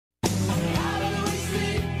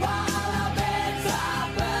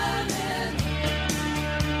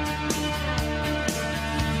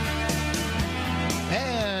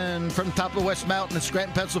FM, top of West Mountain in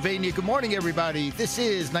Scranton, Pennsylvania. Good morning, everybody. This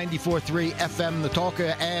is 94.3 FM, The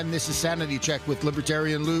Talker, and this is Sanity Check with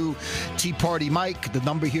Libertarian Lou, Tea Party Mike. The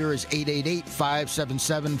number here is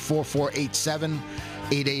 888-577-4487.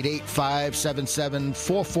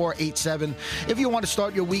 888-577-4487. If you want to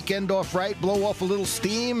start your weekend off right, blow off a little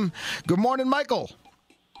steam. Good morning, Michael.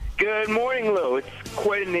 Good morning, Lou. It's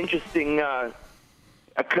quite an interesting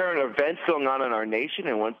current events going on in our nation,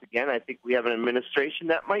 and once again, I think we have an administration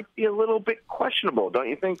that might be a little bit questionable, don't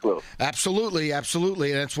you think, Lou? Absolutely,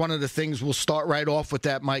 absolutely, and it's one of the things. We'll start right off with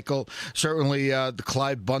that, Michael. Certainly, the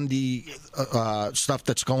Cliven Bundy stuff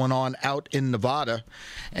that's going on out in Nevada,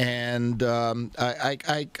 and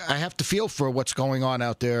I have to feel for what's going on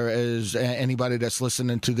out there. As anybody that's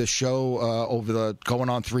listening to this show over the going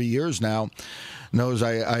on 3 years now knows,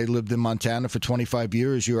 I lived in Montana for 25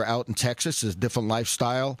 years. You're out in Texas, it's a different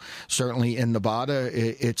lifestyle. Certainly in Nevada,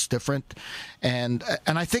 it's different. And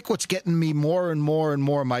I think what's getting me more and more and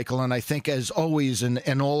more, Michael, and I think as always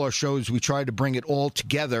in all our shows, we try to bring it all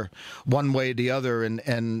together one way or the other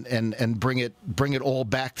and bring it all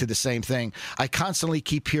back to the same thing. I constantly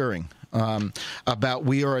keep hearing about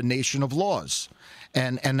we are a nation of laws.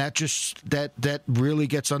 And that really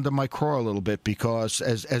gets under my craw a little bit, because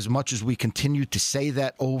as much as we continue to say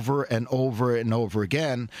that over and over and over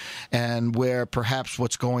again, and where perhaps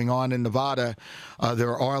what's going on in Nevada,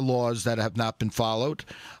 there are laws that have not been followed.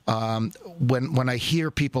 When I hear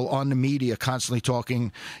people on the media constantly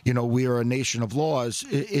talking, we are a nation of laws,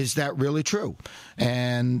 is that really true?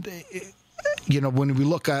 And when we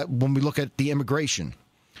look at the immigration.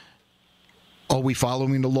 Are we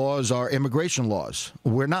following the laws, our immigration laws?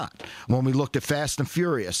 We're not. When we looked at Fast and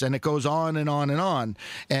Furious, and it goes on and on and on,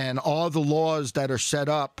 and all the laws that are set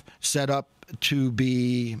up to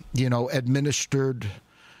be, administered,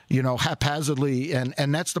 haphazardly,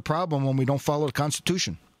 and that's the problem when we don't follow the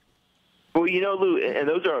Constitution. Well, Lou, and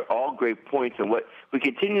those are all great points, and what we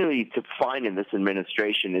continually to find in this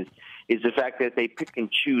administration is the fact that they pick and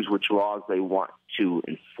choose which laws they want to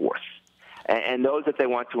enforce. And those that they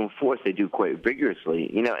want to enforce, they do quite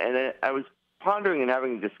vigorously. And I was pondering and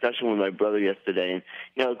having a discussion with my brother yesterday,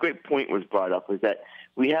 and, a great point was brought up, is that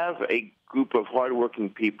we have a group of hardworking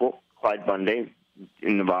people, Cliven Bundy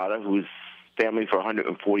in Nevada, whose family for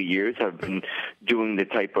 140 years have been doing the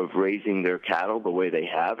type of raising their cattle the way they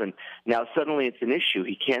have, and now suddenly it's an issue.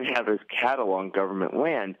 He can't have his cattle on government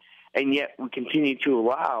land, and yet we continue to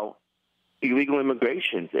allow illegal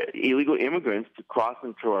immigrants to cross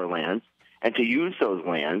into our lands and to use those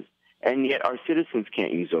lands, and yet our citizens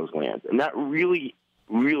can't use those lands. And that really,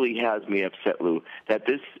 really has me upset, Lou, that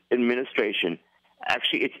this administration,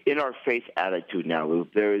 actually, it's in-our-face attitude now, Lou.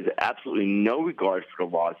 There is absolutely no regard for the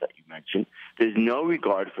laws that you mentioned. There's no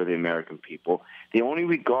regard for the American people. The only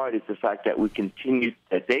regard is the fact that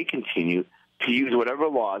they continue to use whatever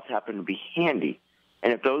laws happen to be handy.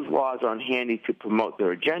 And if those laws aren't handy to promote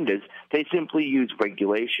their agendas, they simply use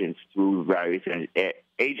regulations through various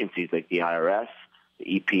agencies like the IRS,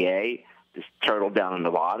 the EPA. This turtle down in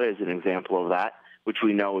Nevada is an example of that, which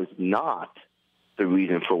we know is not the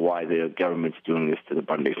reason for why the government's doing this to the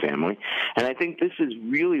Bundy family. And I think this is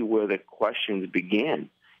really where the questions begin,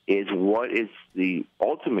 is what is the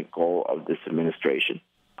ultimate goal of this administration?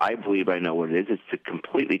 I believe I know what it is. It's to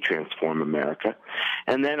completely transform America.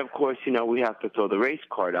 And then, of course, we have to throw the race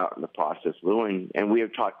card out in the process, Lou, and we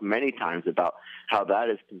have talked many times about how that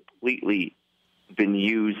has completely been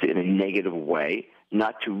used in a negative way,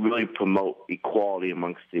 not to really promote equality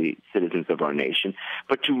amongst the citizens of our nation,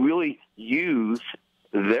 but to really use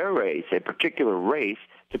their race, a particular race,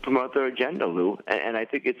 to promote their agenda, Lou. And I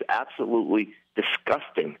think it's absolutely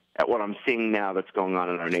disgusting at what I'm seeing now that's going on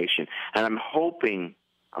in our nation. And I'm hoping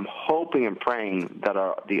and praying that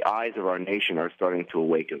the eyes of our nation are starting to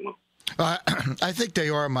awaken, Lou. I think they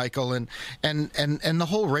are, Michael, and the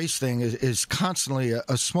whole race thing is constantly a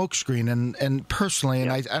smokescreen. And personally,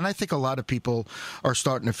 and I think a lot of people are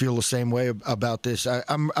starting to feel the same way about this.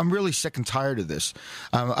 I'm really sick and tired of this.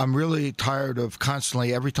 I'm really tired of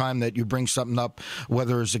constantly, every time that you bring something up,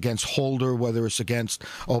 whether it's against Holder, whether it's against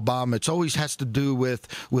Obama, it always has to do with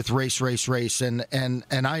race. And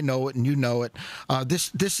I know it, and you know it.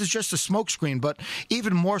 This is just a smokescreen. But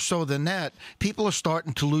even more so than that, people are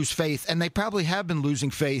starting to lose faith. And they probably have been losing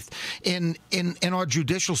faith in our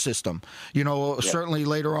judicial system. Certainly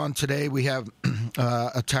later on today we have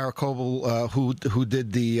Tara Koval, who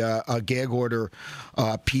did the gag order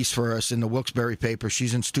piece for us in the Wilkes-Barre paper.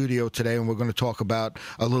 She's in studio today, and we're going to talk about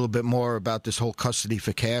a little bit more about this whole custody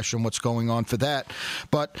for cash and what's going on for that.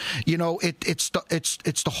 But it's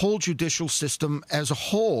the whole judicial system as a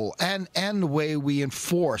whole, and the way we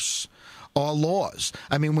enforce our laws.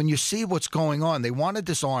 I mean, when you see what's going on, they want to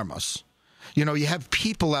disarm us. You know, you have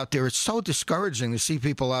people out there. It's so discouraging to see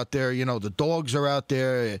people out there. You know, the dogs are out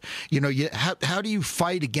there. You know, how do you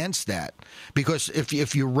fight against that? Because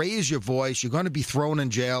if you raise your voice, you're going to be thrown in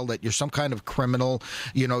jail, that you're some kind of criminal.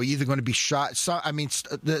 You know, either going to be shot. So, I mean,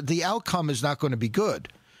 the outcome is not going to be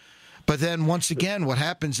good. But then once again, what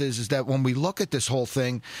happens is that when we look at this whole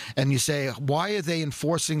thing and you say, why are they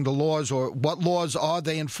enforcing the laws, or what laws are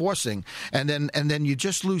they enforcing? And then you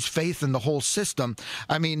just lose faith in the whole system.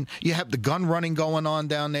 I mean, you have the gun running going on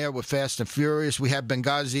down there with Fast and Furious. We have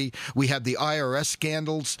Benghazi. We have the IRS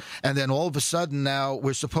scandals. And then all of a sudden now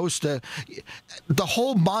we're supposed to – the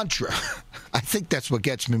whole mantra, I think that's what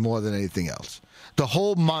gets me more than anything else. The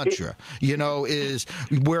whole mantra, you know, is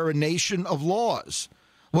we're a nation of laws.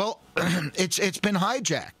 Well, it's been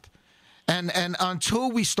hijacked. And until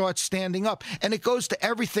we start standing up, and it goes to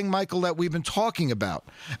everything, Michael, that we've been talking about,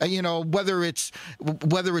 you know, whether it's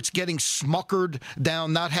getting smuckered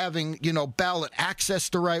down, not having, you know, ballot access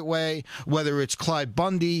the right way, whether it's Cliven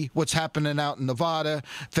Bundy, what's happening out in Nevada,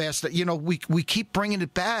 you know, we keep bringing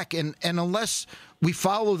it back, and unless we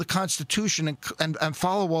follow the Constitution and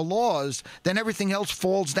follow our laws, then everything else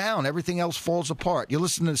falls down. Everything else falls apart. You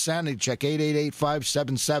listen to the Sanity Check,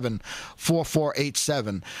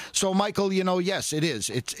 888-577-4487. So, Michael, you know, yes, it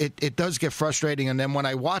is. It does get frustrating. And then when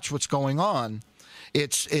I watch what's going on,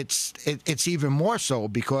 it's even more so,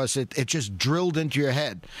 because it just drilled into your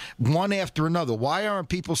head, one after another. Why aren't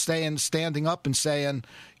people standing up and saying,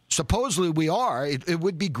 supposedly we are. It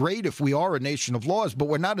would be great if we are a nation of laws, but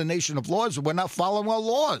we're not a nation of laws. We're not following our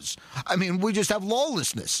laws. I mean, we just have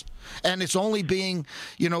lawlessness, and it's only being,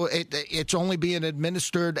 you know, it's only being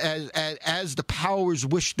administered as the powers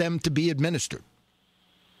wish them to be administered.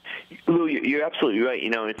 Lou, you're absolutely right. You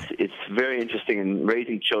know, it's very interesting in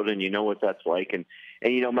raising children. You know what that's like, and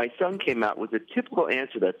you know, my son came out with a typical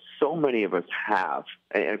answer that so many of us have,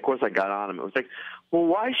 and of course I got on him. It was like, well,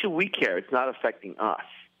 why should we care? It's not affecting us.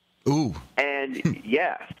 Ooh. And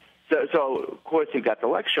yeah, so of course you got the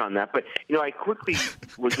lecture on that, but you know, I quickly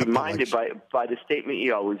was reminded by the statement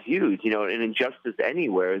you always use. You know, an injustice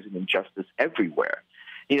anywhere is an injustice everywhere.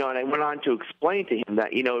 You know, and I went on to explain to him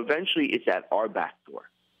that, you know, eventually it's at our back door.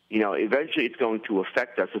 You know, eventually it's going to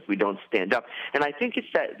affect us if we don't stand up. And I think it's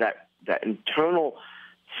that internal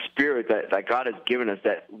spirit that God has given us,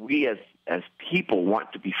 that we as people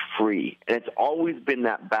want to be free, and it's always been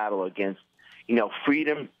that battle against, you know,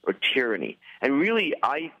 freedom or tyranny. And really,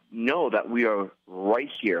 I know that we are right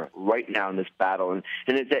here, right now in this battle. And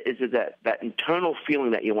it's that internal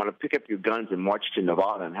feeling that you want to pick up your guns and march to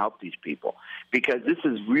Nevada and help these people. Because this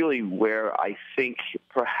is really where I think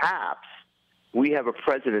perhaps we have a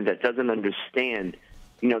president that doesn't understand,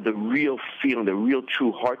 you know, the real feeling, the real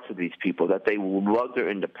true hearts of these people, that they love their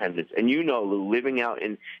independence. And you know, Lou, living out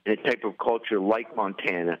in a type of culture like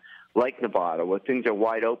Montana, like Nevada, where things are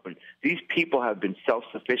wide open, these people have been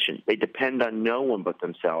self-sufficient. They depend on no one but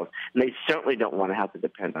themselves, and they certainly don't want to have to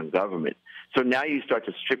depend on government. So now you start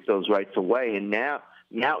to strip those rights away, and now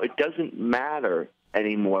it doesn't matter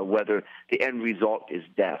anymore whether the end result is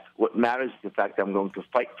death. What matters is the fact that I'm going to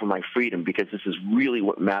fight for my freedom, because this is really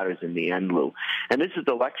what matters in the end, Lou. And this is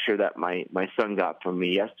the lecture that my son got from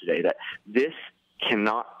me yesterday, that this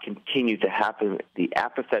cannot continue to happen, the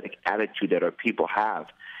apathetic attitude that our people have,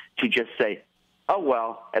 to just say, oh,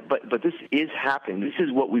 well, but this is happening. This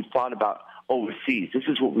is what we've thought about overseas. This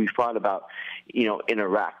is what we've thought about, you know, in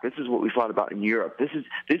Iraq. This is what we thought about in Europe. This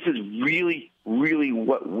is really, really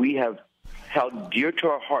what we have held dear to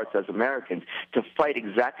our hearts as Americans, to fight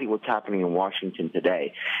exactly what's happening in Washington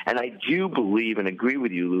today. And I do believe and agree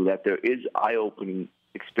with you, Lou, that there is eye-opening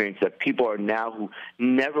experience, that people are now, who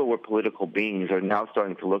never were political beings, are now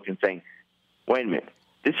starting to look and saying, wait a minute,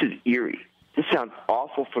 this is eerie. This sounds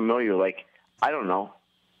awful familiar, like, I don't know,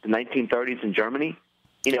 the 1930s in Germany.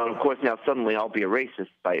 You know, and of course now suddenly I'll be a racist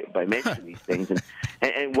by mentioning these things.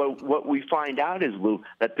 And what we find out is, Lou,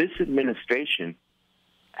 that this administration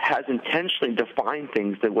has intentionally defined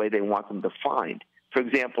things the way they want them defined. For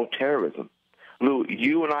example, terrorism. Lou,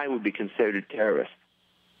 you and I would be considered terrorists.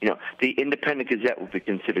 You know, the Independent Gazette would be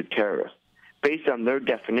considered terrorists based on their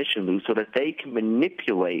definition, Lou, so that they can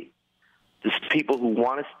manipulate the people who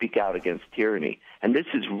want to speak out against tyranny. And this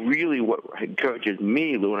is really what encourages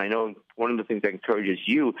me, Lou, and I know one of the things that encourages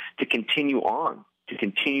you to continue on, to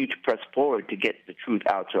continue to press forward, to get the truth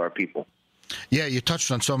out to our people. Yeah, you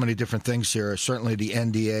touched on so many different things here. Certainly the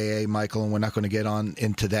NDAA, Michael, and we're not going to get on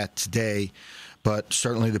into that today, but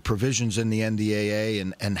certainly the provisions in the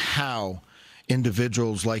NDAA and how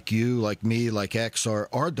individuals like you, like me, like X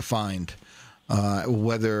are defined.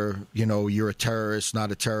 whether you're a terrorist,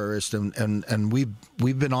 not a terrorist, and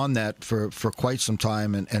we've been on that for quite some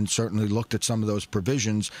time, and certainly looked at some of those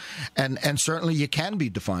provisions, and certainly you can be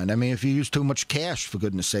defined. I mean, if you use too much cash, for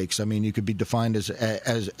goodness sakes, I mean, you could be defined as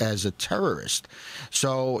a terrorist.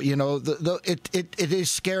 So it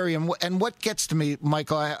is scary, and what gets to me,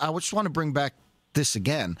 Michael, I just want to bring back this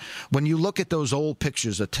again. When you look at those old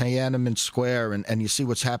pictures of Tiananmen Square and you see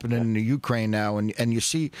what's happening in the Ukraine now, and you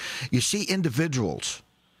see individuals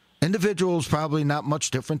probably not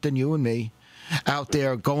much different than you and me out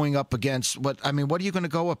there going up against what are you going to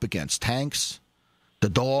go up against? Tanks, the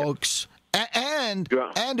dogs, and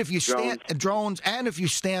if you stand drones, and if you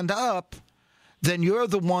stand up, then you're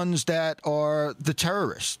the ones that are the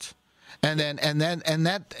terrorists. And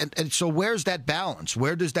so where's that balance?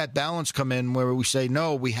 Where does that balance come in where we say,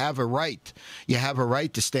 no, we have a right. You have a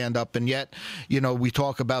right to stand up. And yet, we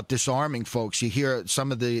talk about disarming folks. You hear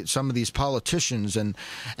some of these politicians and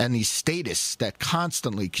these statists that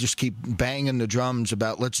constantly just keep banging the drums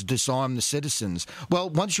about let's disarm the citizens. Well,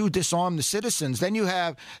 once you disarm the citizens, then you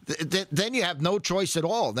have no choice at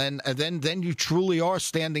all. Then you truly are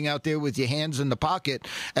standing out there with your hands in the pocket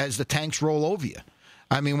as the tanks roll over you.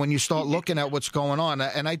 I mean, when you start looking at what's going on,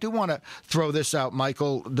 and I do want to throw this out,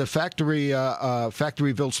 Michael, the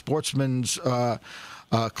Factoryville Sportsman's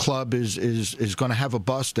Club is going to have a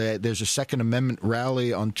bus. There's a Second Amendment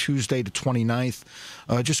rally on Tuesday the 29th.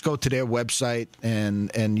 Just go to their website,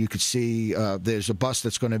 and you could see there's a bus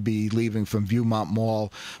that's going to be leaving from Viewmont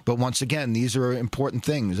Mall. But once again, these are important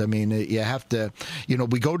things. I mean, you have to,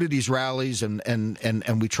 we go to these rallies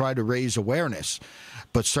and we try to raise awareness.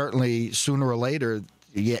 But certainly, sooner or later,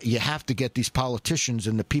 you have to get these politicians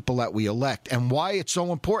and the people that we elect, and why it's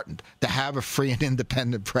so important to have a free and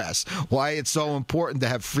independent press, why it's so important to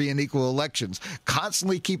have free and equal elections.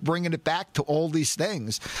 Constantly keep bringing it back to all these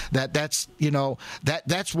things. That's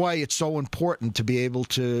why it's so important to be able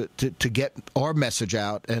to get our message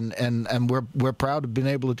out, and we're proud to have been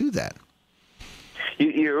able to do that.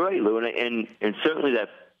 You're right, Lou, and certainly that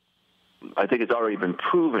I think it's already been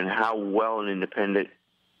proven how well an independent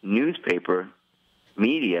newspaper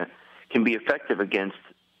media can be effective against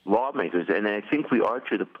lawmakers. And I think we are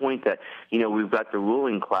to the point that, we've got the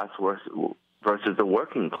ruling class versus the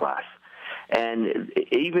working class. And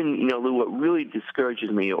even, Lou, what really discourages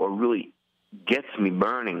me or really gets me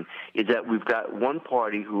burning is that we've got one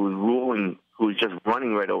party who's just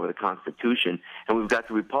running right over the Constitution, and we've got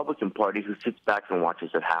the Republican Party who sits back and watches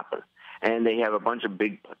it happen. And they have a bunch of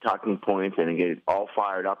big talking points and they get all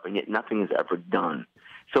fired up, and yet nothing is ever done.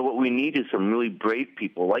 So what we need is some really brave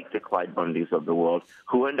people like the Clyde Bundys of the world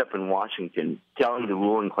who end up in Washington telling the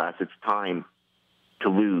ruling class it's time to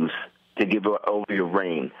lose, to give over your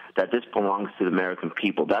reign, that this belongs to the American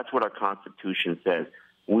people. That's what our Constitution says,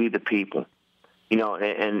 we the people.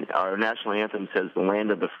 And our national anthem says the land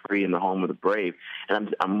of the free and the home of the brave.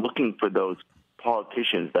 And I'm looking for those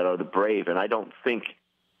politicians that are the brave, and I don't think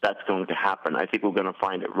that's going to happen. I think we're going to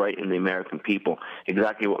find it right in the American people,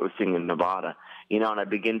 exactly what we're seeing in Nevada. And I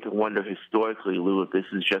begin to wonder historically, Lou, if this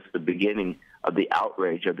is just the beginning of the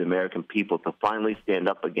outrage of the American people to finally stand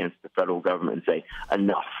up against the federal government and say,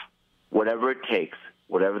 enough. Whatever it takes,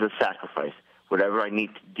 whatever the sacrifice, whatever I need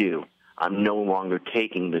to do, I'm no longer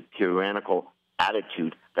taking the tyrannical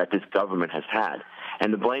attitude that this government has had.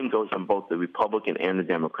 And the blame goes on both the Republican and the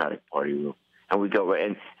Democratic Party, Lou. And we go,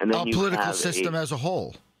 and then our political system as a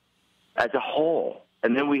whole. As a whole.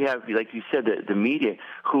 And then we have, like you said, the media,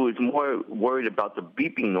 who is more worried about the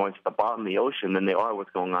beeping noise at the bottom of the ocean than they are what's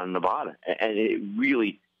going on in Nevada. And it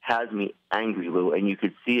really has me angry, Lou, and you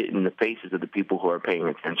could see it in the faces of the people who are paying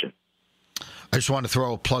attention. I just want to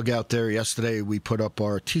throw a plug out there. Yesterday, we put up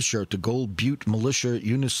our T-shirt, the Gold Butte Militia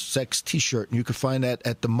Unisex T-shirt, and you can find that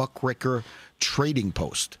at the Muckraker Trading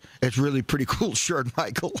Post. It's really pretty cool shirt,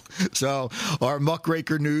 Michael. So our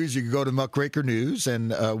Muckraker News, you can go to Muckraker News,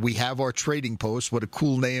 and we have our Trading Post. What a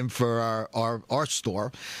cool name for our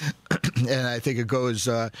store. And I think it goes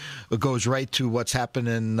right to what's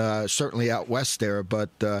happening certainly out west there. But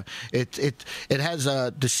it has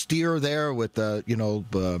the steer there with and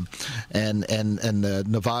the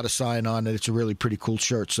Nevada sign on it. It's a really pretty cool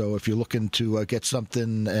shirt. So if you're looking to get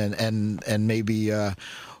something and maybe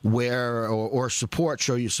wear or support,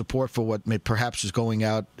 show you support for what perhaps is going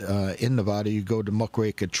out in Nevada, you go to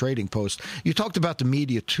Muckraker Trading Post. You talked about the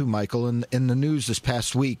media too, Michael. In the news this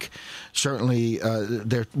past week, certainly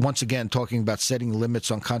they're once again talking about setting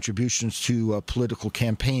limits on contributions to political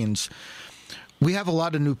campaigns. We have a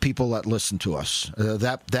lot of new people that listen to us.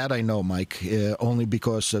 That I know, Mike, only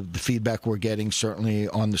because of the feedback we're getting, certainly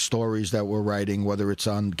on the stories that we're writing, whether it's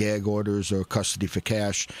on gag orders or custody for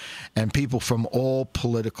cash, and people from all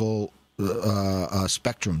political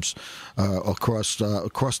spectrums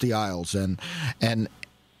across the aisles, and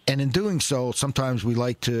in doing so, sometimes we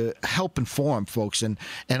like to help inform folks. And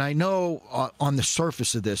I know on the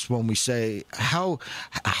surface of this, when we say,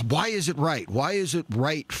 why is it right? Why is it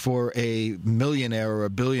right for a millionaire or a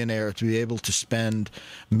billionaire to be able to spend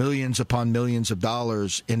millions upon millions of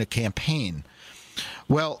dollars in a campaign?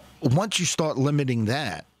 Well, once you start limiting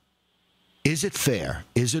that, is it fair?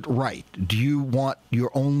 Is it right? Do you want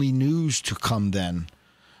your only news to come then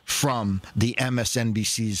from the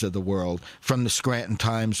MSNBCs of the world, from the Scranton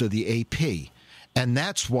Times or the AP? And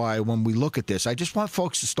that's why when we look at this, I just want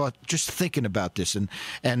folks to start just thinking about this.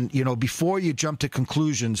 And you know, before you jump to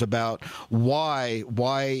conclusions about why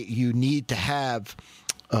you need to have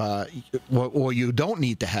or you don't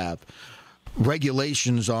need to have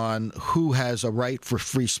regulations on who has a right for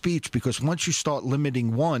free speech, because once you start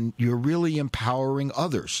limiting one, you're really empowering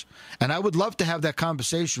others. And I would love to have that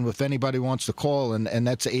conversation with anybody who wants to call, and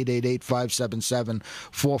that's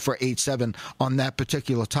 888-577-4487 on that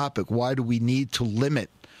particular topic. Why do we need to limit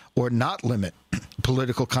or not limit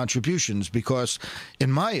political contributions? Because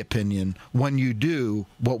in my opinion, when you do,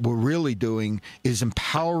 what we're really doing is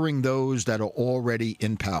empowering those that are already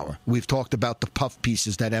in power. We've talked about the puff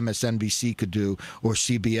pieces that MSNBC could do, or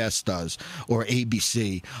CBS does, or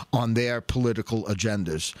ABC on their political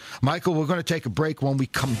agendas. Michael, we're going to take a break. When we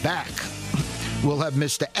come back, we'll have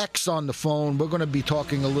Mr. X on the phone. We're going to be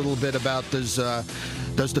talking a little bit about does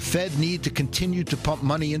the Fed need to continue to pump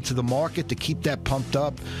money into the market to keep that pumped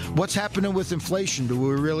up? What's happening with inflation? Do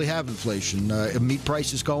we really have inflation? Meat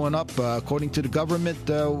prices going up. According to the government,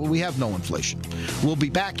 we have no inflation. We'll be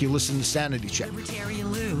back. You listen to Sanity Check.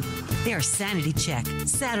 Libertarian Lou. Their Sanity Check.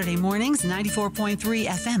 Saturday mornings, 94.3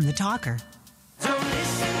 FM, The Talker. Don't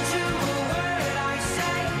listen to a word I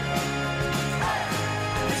say.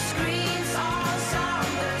 The screens all sound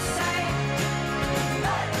the same.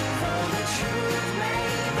 For the truth may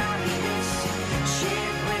not be this.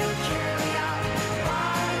 Shit will carry out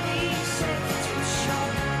bodies set to show.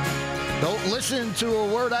 Don't listen to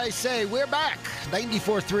a word I say. We're back.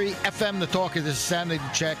 94.3 FM, The Talker. This is Sanity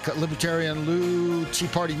Check. Libertarian Lou, Tea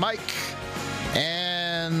Party Mike.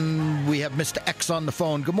 And we have Mr. X on the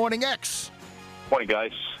phone. Good morning, X. Morning,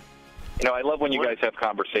 guys. You know, I love when you guys have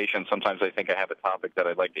conversations. Sometimes I think I have a topic that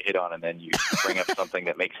I'd like to hit on, and then you bring up something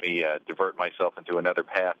that makes me divert myself into another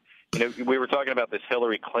path. You know, we were talking about this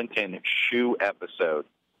Hillary Clinton shoe episode.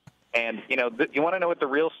 And, you know, you want to know what the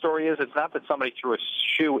real story is? It's not that somebody threw a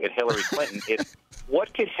shoe at Hillary Clinton. It's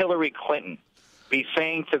what could Hillary Clinton be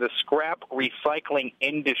saying to the scrap recycling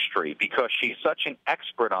industry, because she's such an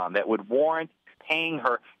expert on, that would warrant paying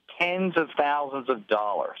her tens of thousands of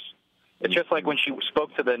dollars. It's just like when she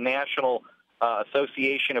spoke to the National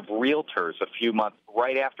Association of Realtors a few months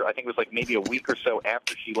right after, I think it was like maybe a week or so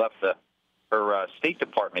after she left her State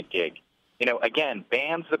Department gig. You know, again,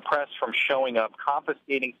 bans the press from showing up,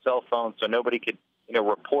 confiscating cell phones so nobody could, you know,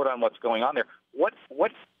 report on what's going on there. What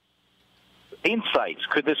insights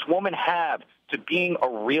could this woman have to being a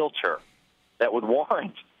realtor that would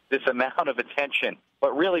warrant this amount of attention?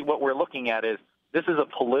 But really what we're looking at is this is a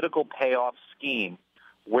political payoff scheme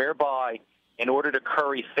whereby, in order to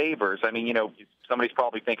curry favors, I mean, you know, somebody's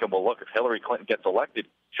probably thinking, well, look, if Hillary Clinton gets elected,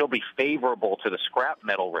 she'll be favorable to the scrap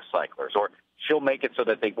metal recyclers, or she'll make it so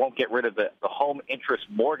that they won't get rid of the home interest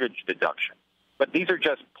mortgage deduction. But these are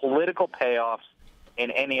just political payoffs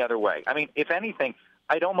in any other way. I mean, if anything,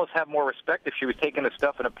 I'd almost have more respect if she was taking the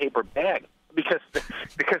stuff in a paper bag, because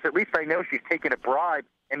at least I know she's taking a bribe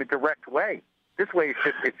in a direct way. This way,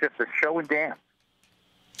 it's just a show and dance.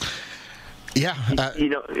 Yeah. You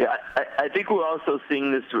know, I think we're also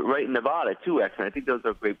seeing this right in Nevada, too, X, and I think those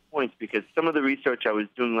are great points, because some of the research I was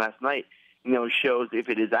doing last night, you know, shows, if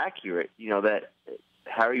it is accurate, you know, that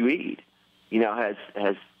Harry Reid, you know, has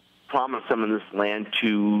promised some of this land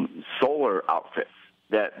to solar outfits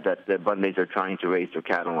that the Bundys are trying to raise their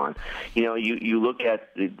cattle on. You know, you look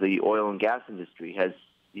at the oil and gas industry has,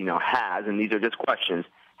 and these are just questions,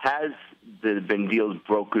 has there been deals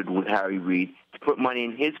brokered with Harry Reid to put money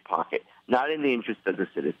in his pocket, not in the interest of the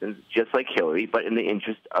citizens, just like Hillary, but in the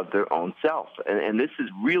interest of their own self? And this is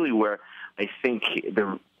really where I think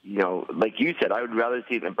like you said, I would rather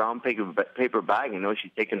see it in a brown paper bag and know she's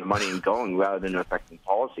taking the money and going rather than affecting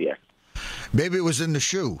policy. Maybe it was in the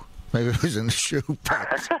shoe. Maybe it was in the shoe.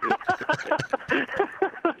 I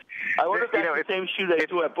wonder if that's the same shoe they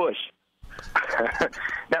threw at Bush.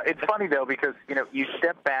 Now, it's funny, though, because, you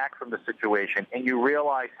step back from the situation and you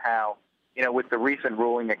realize how, with the recent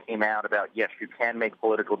ruling that came out about, yes, you can make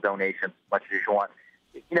political donations as much as you want.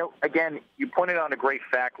 Again, you pointed on a great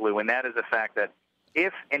fact, Lou, and that is the fact that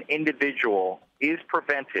if an individual is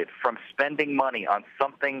prevented from spending money on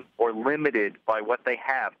something or limited by what they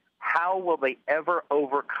have, how will they ever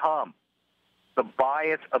overcome the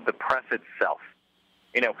bias of the press itself?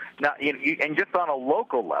 And just on a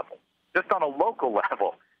local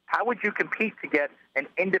level, how would you compete to get an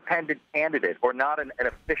independent candidate or not an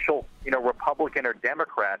official, Republican or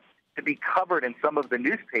Democrat to be covered in some of the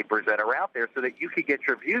newspapers that are out there so that you could get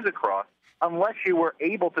your views across unless you were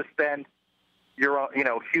able to spend your,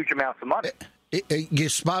 huge amounts of money? You're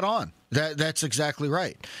spot on. That's exactly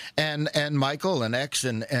right. And Michael and X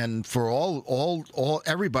and for all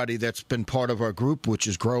everybody that's been part of our group, which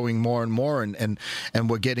is growing more and more, and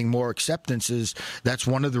we're getting more acceptances. That's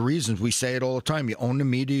one of the reasons we say it all the time. You own the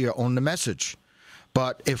media, you own the message.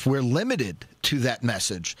 But if we're limited to that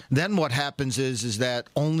message, then what happens is that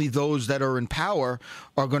only those that are in power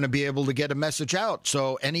are going to be able to get a message out.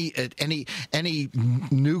 So any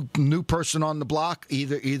new person on the block,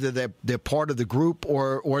 either they're part of the group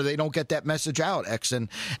or they don't get that message out, X, and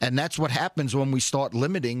that's what happens when we start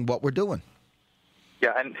limiting what we're doing.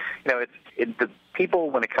 Yeah, and the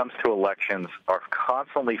people, when it comes to elections, are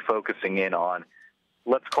constantly focusing in on,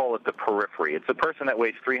 let's call it the periphery. It's a person that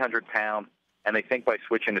weighs 300 pounds. And they think by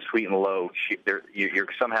switching to sweet and low, you're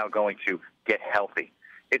somehow going to get healthy.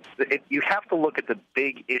 You have to look at the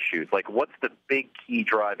big issues, like what's the big key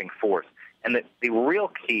driving force. And the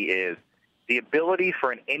real key is the ability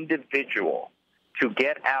for an individual to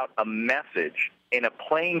get out a message in a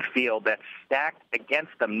playing field that's stacked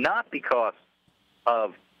against them, not because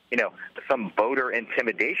of, some voter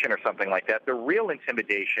intimidation or something like that. The real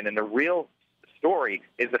intimidation and the real story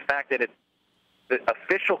is the fact that it's the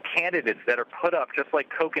official candidates that are put up, just like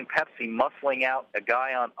Coke and Pepsi muscling out a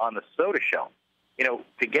guy on the soda shelf.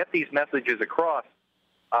 To get these messages across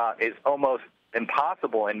is almost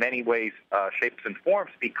impossible in many ways, shapes, and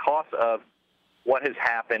forms because of what has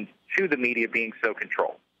happened to the media being so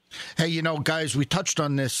controlled. Hey, guys, we touched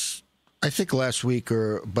on this, I think last week,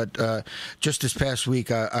 but just this past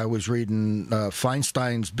week, I was reading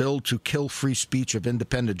Feinstein's bill to kill free speech of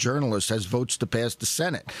independent journalists has votes to pass the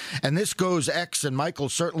Senate, and this goes, X and Michael,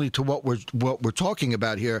 certainly to what we're talking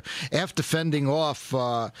about here. After fending off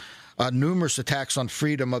numerous attacks on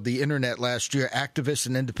freedom of the internet last year, activists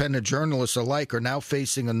and independent journalists alike are now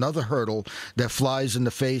facing another hurdle that flies in the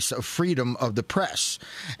face of freedom of the press.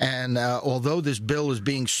 And although this bill is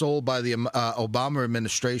being sold by the Obama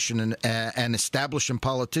administration and establishing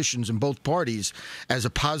politicians in both parties as a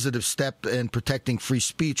positive step in protecting free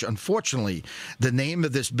speech, unfortunately, the name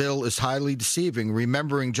of this bill is highly deceiving.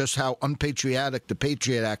 Remembering just how unpatriotic the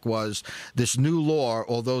Patriot Act was, this new law,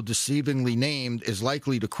 although deceivingly named, is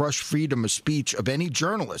likely to crush freedom of speech of any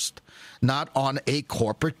journalist, not on a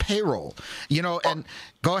corporate payroll. And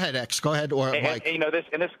go ahead, X. Go ahead, or Mike.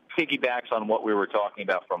 This piggybacks on what we were talking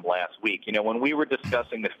about from last week. When we were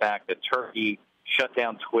discussing the fact that Turkey shut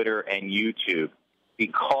down Twitter and YouTube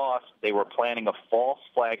because they were planning a false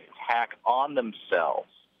flag attack on themselves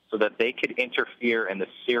so that they could interfere in the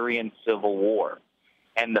Syrian civil war,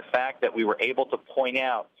 and the fact that we were able to point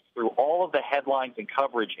out through all of the headlines and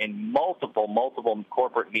coverage in multiple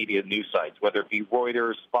corporate media news sites, whether it be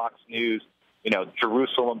Reuters, Fox News,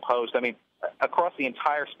 Jerusalem Post. I mean, across the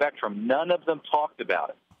entire spectrum, none of them talked about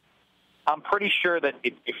it. I'm pretty sure that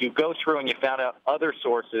if you go through and you found out other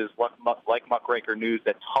sources like Muckraker News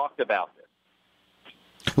that talked about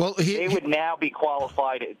this, well, they would now be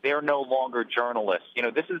qualified. They're no longer journalists.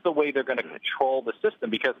 This is the way they're going to control the system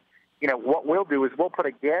because, what we'll do is we'll put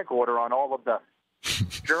a gag order on all of the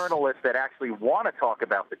journalists that actually want to talk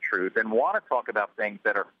about the truth and want to talk about things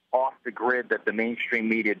that are off the grid that the mainstream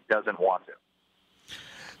media doesn't want to.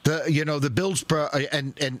 The bill's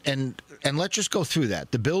and let's just go through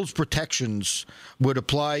that. The bill's protections would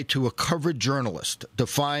apply to a covered journalist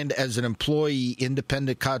defined as an employee,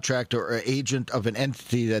 independent contractor, or agent of an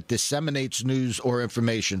entity that disseminates news or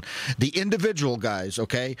information. The individual, guys,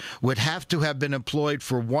 would have to have been employed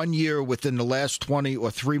for 1 year within the last 20 or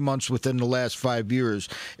 3 months within the last 5 years.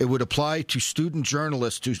 It would apply to student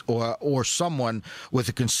journalists or someone with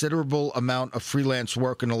a considerable amount of freelance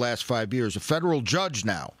work in the last 5 years. A federal judge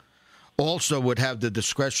now also would have the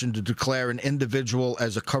discretion to declare an individual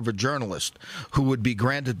as a covered journalist who would be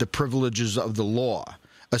granted the privileges of the law.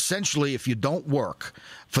 Essentially, if you don't work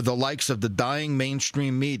for the likes of the dying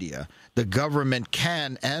mainstream media, the government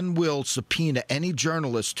can and will subpoena any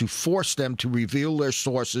journalist to force them to reveal their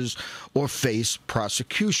sources or face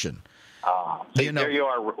prosecution. There you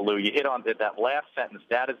are, Lou. You hit on that last sentence.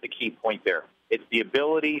 That is the key point there. It's the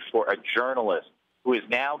ability for a journalist who is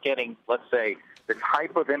now getting, let's say, the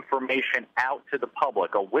type of information out to the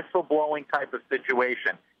public, a whistleblowing type of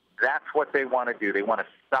situation. That's what they want to do. They want to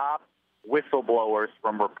stop whistleblowers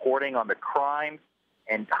from reporting on the crimes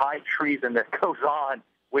and high treason that goes on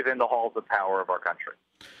within the halls of power of our country.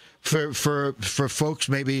 For folks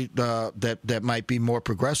maybe that might be more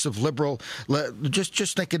progressive, liberal,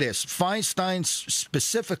 just think of this. Feinstein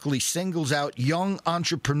specifically singles out young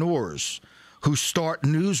entrepreneurs who start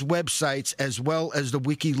news websites as well as the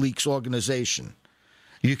WikiLeaks organization.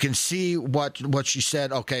 You can see what she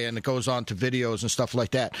said, okay, and it goes on to videos and stuff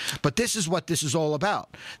like that. But this is what this is all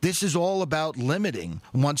about. This is all about limiting,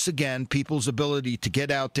 once again, people's ability to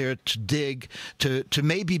get out there, to dig, to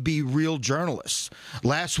maybe be real journalists.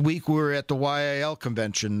 Last week we were at the YAL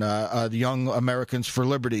convention, the Young Americans for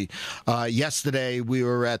Liberty. Yesterday we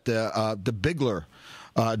were at the Bigler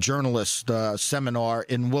journalist seminar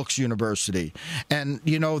in Wilkes University. And,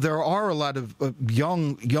 you know, there are a lot of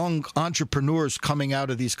young entrepreneurs coming out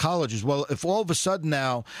of these colleges. Well, if all of a sudden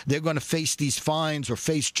now they're going to face these fines or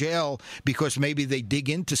face jail because maybe they dig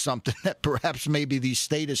into something that perhaps maybe these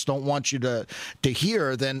statists don't want you to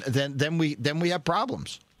hear, then we have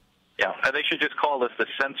problems. Yeah, and they should just call this the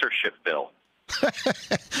censorship bill.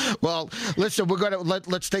 Well, listen, we're going to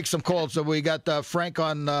let's take some calls. So we got Frank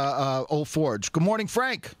on Old Forge. Good morning,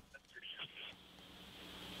 Frank.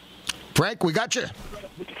 Frank, we got you.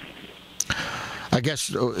 I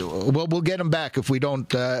guess we'll get him back if we don't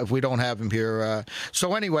have him here.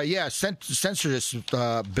 So anyway, yeah, censorship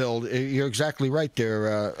bill. You're exactly right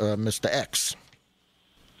there, Mr. X.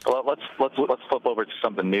 Well, let's flip over to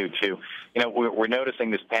something new too. You know, we're noticing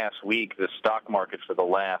this past week the stock market for the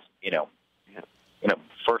last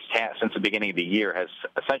first half since the beginning of the year has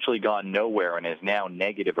essentially gone nowhere and is now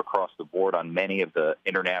negative across the board on many of the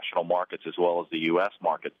international markets as well as the U.S.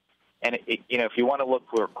 market. And if you want to look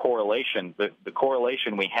for a correlation, the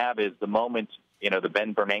correlation we have is the moment the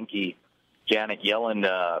Ben Bernanke, Janet Yellen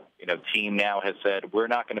team now has said we're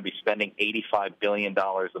not going to be spending $85 billion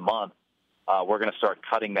a month. We're going to start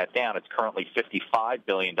cutting that down. It's currently $55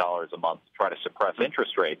 billion a month to try to suppress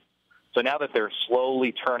interest rates. So now that they're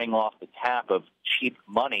slowly turning off the tap of cheap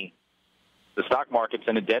money, the stock market's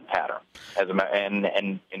in a dead pattern.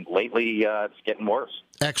 And lately it's getting worse.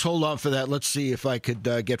 X, hold on for that. Let's see if I could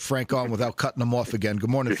get Frank on without cutting him off again. Good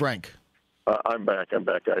morning, Frank. I'm back,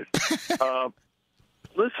 guys.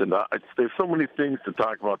 Listen, there's so many things to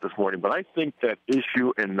talk about this morning, but I think that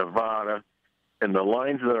issue in Nevada and the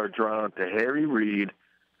lines that are drawn to Harry Reid,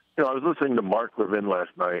 I was listening to Mark Levin last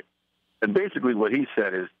night, and basically what he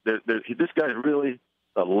said is this guy's really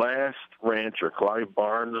the last rancher, Clive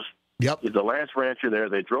Barnes. Yep. He's the last rancher there.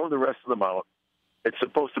 They drove the rest of them out. It's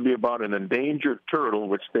supposed to be about an endangered turtle,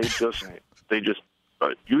 which they just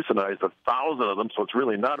euthanized 1,000 of them, so it's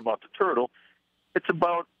really not about the turtle. It's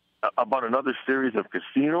about another series of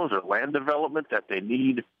casinos or land development that they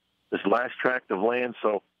need this last tract of land.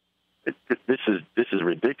 So this is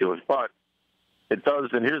ridiculous, but it does.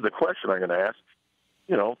 And here's the question I'm going to ask: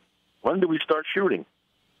 when do we start shooting?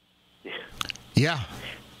 Yeah.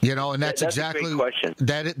 And that's exactly a big question.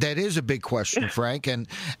 That is a big question, Frank, and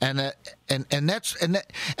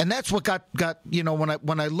that's what got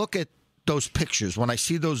when I look at those pictures, when I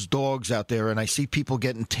see those dogs out there and I see people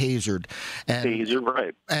getting tasered,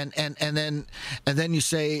 right, and then you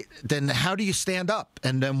say, then how do you stand up?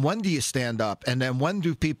 And then when do you stand up? And then when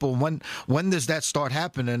does that start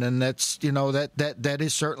happening? And that's that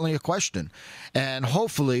is certainly a question. And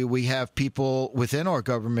hopefully we have people within our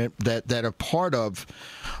government that are part of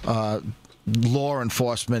law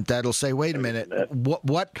enforcement that'll say, wait a minute,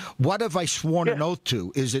 what have I sworn an oath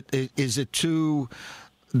to? Is it to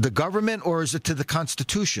the government or is it to the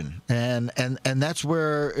Constitution? And that's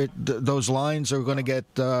where those lines are going to get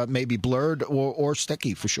maybe blurred or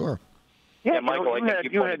sticky for sure. Yeah, Michael, I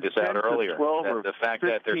think you pointed this out earlier. The fact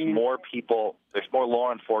that there's more people, there's more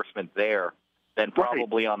law enforcement there than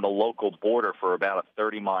probably on the local border for about a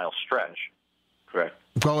 30-mile stretch. Correct.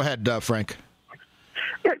 Go ahead, Frank.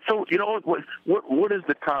 Yeah, so what is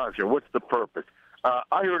the cause here? What's the purpose?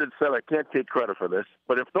 I heard it said, I can't take credit for this,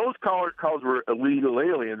 but if those cars were illegal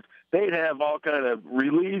aliens, they'd have all kind of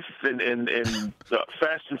release and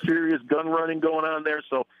fast and furious gun running going on there.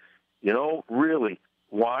 So, really,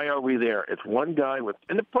 why are we there? It's one guy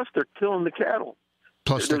and plus they're killing the cattle.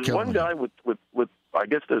 There's one guy with I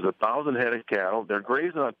guess there's 1,000 head of cattle. They're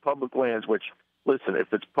grazing on public lands, which, listen,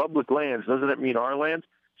 if it's public lands, doesn't that mean our lands?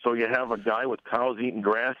 So you have a guy with cows eating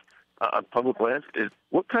grass on public lands.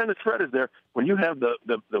 What kind of threat is there when you have the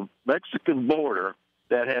Mexican border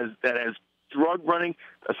that has drug running.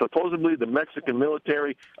 Supposedly, the Mexican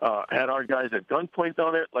military had our guys at gunpoint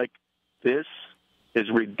down there. Like, this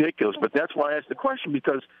is ridiculous. But that's why I asked the question,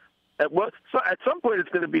 because at some point it's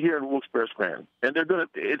going to be here in Wilkes-Barre Scranton, and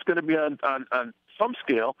it's going to be on some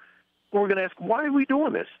scale. We're going to ask, why are we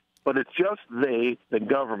doing this? But it's just the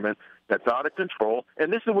government, that's out of control.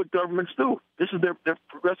 And this is what governments do. This is their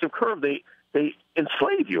progressive curve. They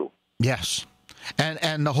enslave you. Yes.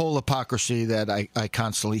 And the whole hypocrisy that I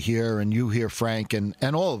constantly hear, and you hear, Frank, and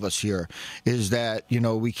all of us hear, is that,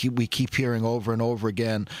 we keep hearing over and over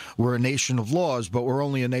again, we're a nation of laws, but we're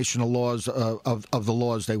only a nation of laws of the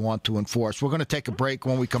laws they want to enforce. We're going to take a break.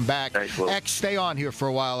 When we come back. X, stay on here for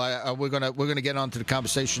a while. We're going to get on to the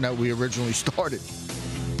conversation that we originally started.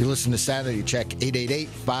 You listen to Sanity Check,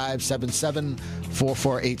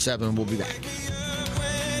 888-577-4487. We'll be back.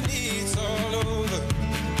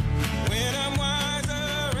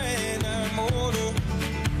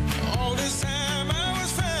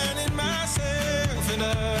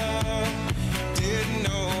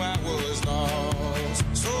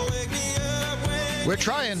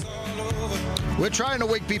 We're trying to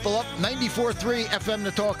wake people up. 94.3 FM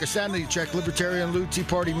The Talk, a Sanity Check. Libertarian Lou, Tea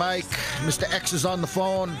Party Mike. Mr. X is on the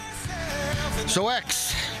phone. So,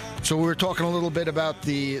 X, we were talking a little bit about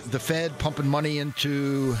the Fed pumping money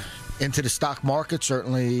into the stock market.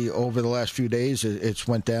 Certainly over the last few days, it's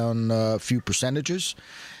went down a few percentages.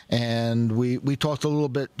 And we talked a little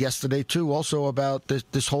bit yesterday, too, also about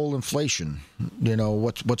this whole inflation.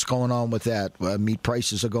 What's going on with that. Meat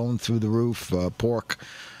prices are going through the roof. Pork.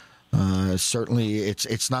 Certainly,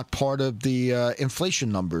 it's not part of the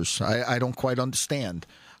inflation numbers. I don't quite understand.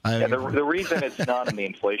 The reason it's not in the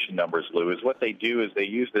inflation numbers, Lou, is what they do is they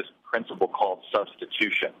use this principle called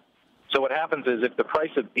substitution. So what happens is if the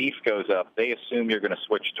price of beef goes up, they assume you're going to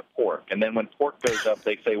switch to pork. And then when pork goes up,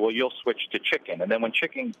 they say, well, you'll switch to chicken. And then when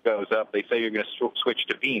chicken goes up, they say you're going to switch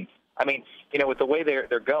to beans. I mean, with the way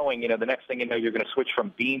they're going, the next thing you know, you're going to switch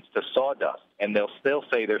from beans to sawdust. And they'll still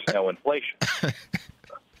say there's no inflation.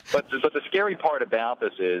 But the scary part about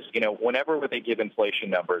this is, whenever they give inflation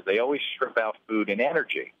numbers, they always strip out food and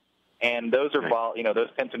energy. And those those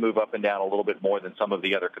tend to move up and down a little bit more than some of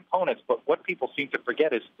the other components. But what people seem to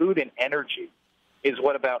forget is food and energy is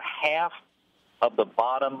what about half of the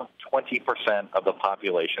bottom 20% of the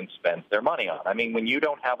population spends their money on. I mean, when you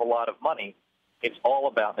don't have a lot of money, it's all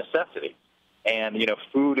about necessity. And,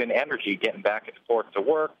 food and energy, getting back and forth to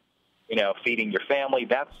work, feeding your family,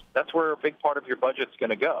 that's where a big part of your budget's going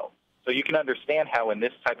to go. So you can understand how in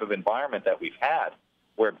this type of environment that we've had,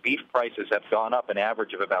 where beef prices have gone up an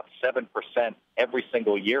average of about 7% every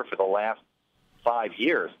single year for the last 5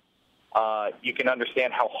 years, you can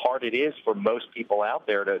understand how hard it is for most people out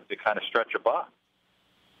there to kind of stretch a buck.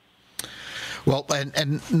 Well,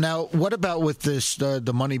 and now what about with this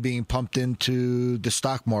the money being pumped into the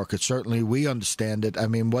stock market? Certainly, we understand it. I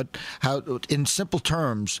mean, how in simple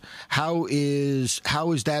terms, how is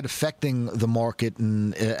that affecting the market,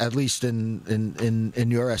 and at least in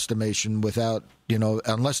your estimation, without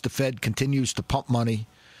unless the Fed continues to pump money,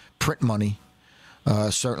 print money,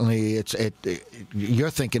 certainly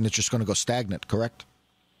you're thinking it's just going to go stagnant, correct?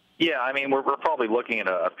 Yeah, I mean, we're probably looking at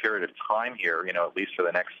a period of time here, at least for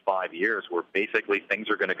the next 5 years, where basically things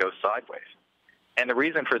are going to go sideways. And the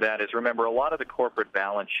reason for that is, remember, a lot of the corporate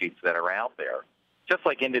balance sheets that are out there, just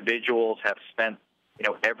like individuals have spent,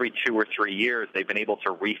 every 2 or 3 years, they've been able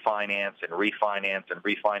to refinance into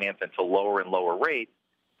lower and lower rates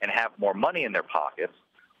and have more money in their pockets.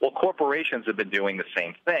 Well, corporations have been doing the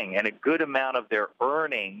same thing, and a good amount of their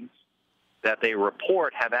earnings that they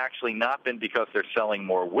report have actually not been because they're selling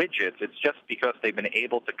more widgets. It's just because they've been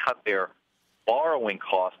able to cut their borrowing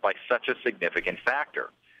costs by such a significant factor.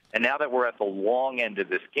 And now that we're at the long end of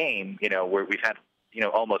this game, where we've had,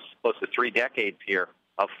 almost close to 3 decades here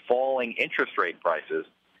of falling interest rate prices,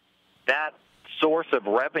 that source of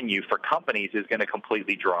revenue for companies is going to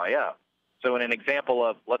completely dry up. So in an example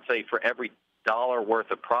of, let's say, for every dollar worth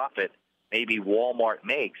of profit maybe Walmart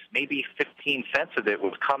makes, maybe 15 cents of it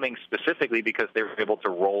was coming specifically because they were able to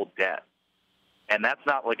roll debt. And that's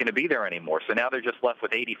not going to be there anymore. So now they're just left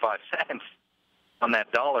with 85 cents on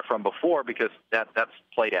that dollar from before because that's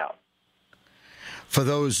played out. For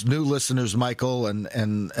those new listeners, Michael,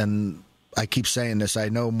 and I keep saying this, I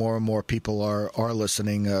know more and more people are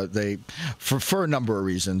listening. They for a number of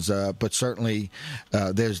reasons, but certainly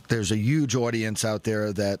there's a huge audience out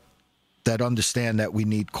there that understand that we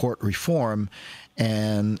need court reform,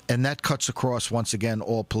 and that cuts across, once again,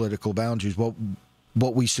 all political boundaries.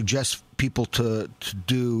 What we suggest people to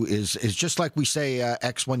do is just like we say,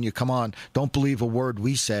 X, when you come on, don't believe a word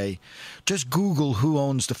we say. Just Google who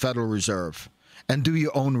owns the Federal Reserve. and do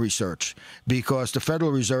your own research, because the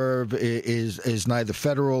Federal Reserve is neither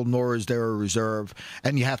federal nor is there a reserve,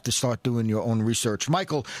 and you have to start doing your own research.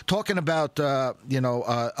 Michael, talking about a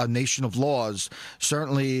nation of laws,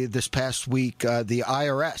 certainly this past week the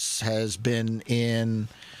IRS has been in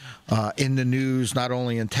the news, not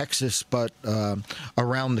only in Texas, but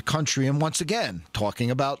around the country. And once again,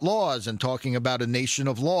 talking about laws and talking about a nation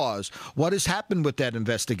of laws. What has happened with that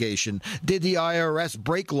investigation? Did the IRS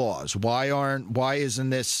break laws? Why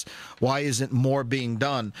isn't more being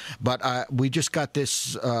done? But we just got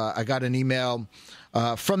this, I got an email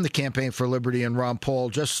from the Campaign for Liberty and Ron Paul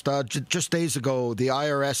just days ago. The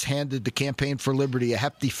IRS handed the Campaign for Liberty a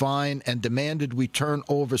hefty fine and demanded we turn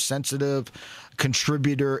over sensitive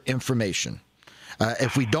contributor information.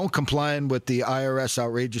 If we don't comply with the IRS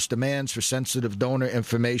outrageous demands for sensitive donor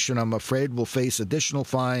information, I'm afraid we'll face additional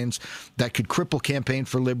fines that could cripple Campaign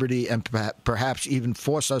for Liberty and perhaps even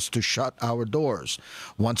force us to shut our doors.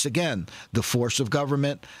 Once again, the force of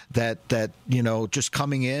government that just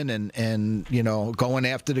coming in and going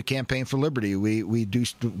after the Campaign for Liberty. We've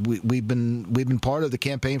been part of the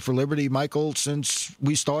Campaign for Liberty, Michael, since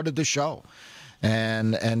we started the show.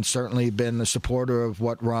 And certainly been a supporter of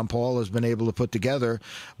what Ron Paul has been able to put together.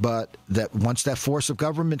 But that once that force of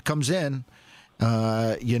government comes in,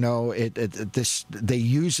 they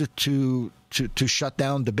use it to shut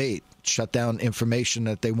down debate, shut down information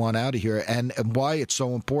that they want out of here, and why it's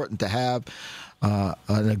so important to have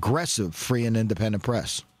an aggressive, free and independent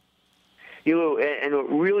press. And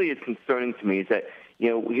what really is concerning to me is that,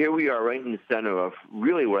 here we are right in the center of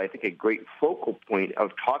really what I think a great focal point of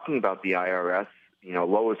talking about the IRS,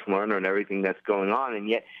 Lois Lerner and everything that's going on, and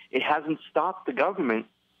yet it hasn't stopped the government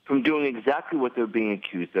from doing exactly what they're being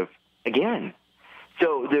accused of again.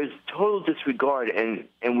 So there's total disregard, and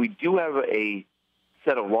we do have a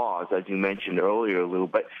set of laws, as you mentioned earlier, Lou,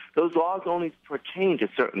 but those laws only pertain to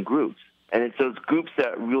certain groups. And it's those groups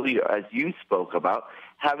that really, as you spoke about,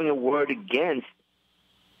 having a word against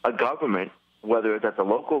a government, whether it's at the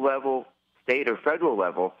local level, state, or federal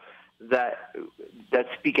level, that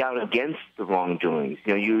speak out against the wrongdoings.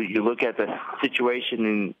 You look at the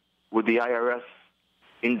situation with the IRS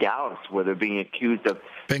in Dallas, where they're being accused of,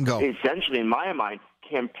 essentially, in my mind,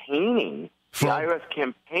 campaigning, the IRS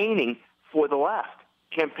campaigning for the left,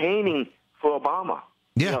 campaigning for Obama.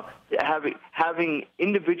 Yeah. Having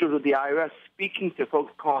individuals of the IRS speaking to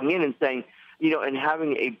folks calling in and saying, and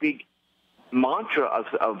having a big mantra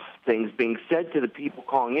of things being said to the people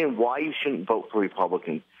calling in, why you shouldn't vote for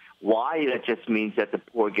Republicans, why that just means that the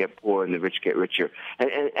poor get poorer and the rich get richer,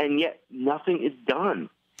 and yet nothing is done.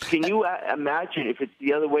 Can you imagine if it's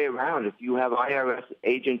the other way around, if you have IRS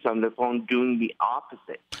agents on the phone doing the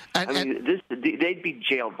opposite? They'd be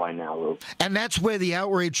jailed by now, Lou. And that's where the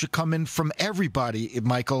outrage should come in from everybody,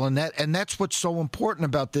 Michael. And that's what's so important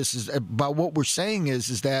about this, is about what we're saying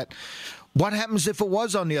is that what happens if it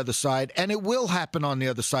was on the other side? And it will happen on the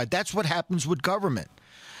other side. That's what happens with government.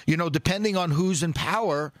 Depending on who's in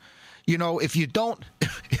power, if you don't,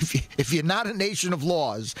 if you're not a nation of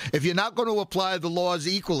laws, if you're not going to apply the laws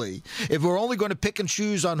equally, if we're only going to pick and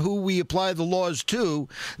choose on who we apply the laws to,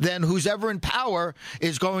 then who's ever in power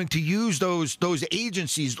is going to use those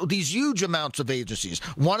agencies, these huge amounts of agencies.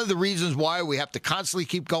 One of the reasons why we have to constantly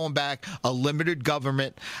keep going back, a limited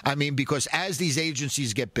government. Because as these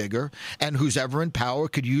agencies get bigger, and who's ever in power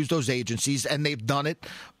could use those agencies, and they've done it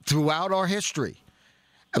throughout our history.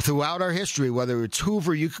 Whether it's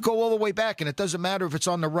Hoover, you could go all the way back, and it doesn't matter if it's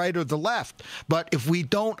on the right or the left. But if we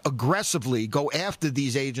don't aggressively go after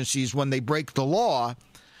these agencies when they break the law,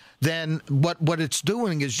 then what it's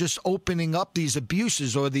doing is just opening up these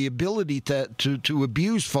abuses, or the ability to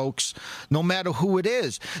abuse folks, no matter who it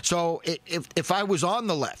is. So if I was on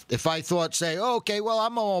the left, if I thought, say, okay, well,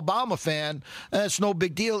 I'm an Obama fan, it's no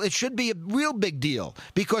big deal. It should be a real big deal,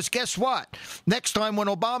 because guess what? Next time when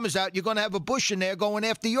Obama's out, you're going to have a Bush in there going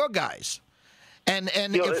after your guys. And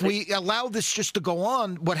if we allow this just to go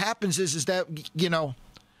on, what happens is that,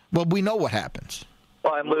 we know what happens.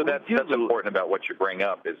 Well, and Lou, that's important about what you bring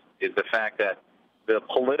up is the fact that the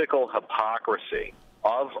political hypocrisy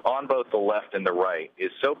on both the left and the right is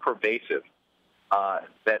so pervasive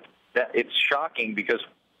that it's shocking, because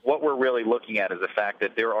what we're really looking at is the fact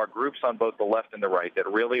that there are groups on both the left and the right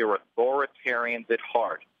that really are authoritarians at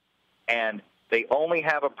heart, and they only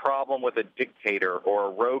have a problem with a dictator or a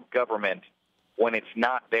rogue government when it's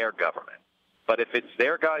not their government. But if it's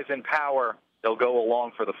their guys in power, they'll go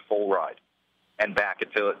along for the full ride and back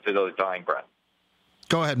it to those dying breaths.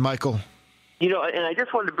 Go ahead, Michael. And I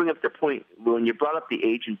just wanted to bring up the point when you brought up the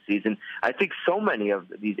agencies, and I think so many of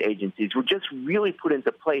these agencies were just really put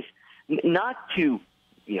into place not to,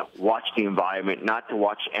 watch the environment, not to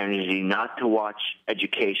watch energy, not to watch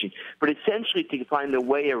education, but essentially to find a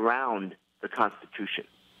way around the Constitution.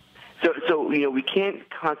 So we can't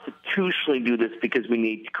constitutionally do this because we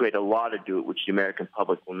need to create a law to do it, which the American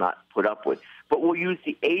public will not put up with. But we'll use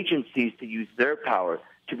the agencies to use their power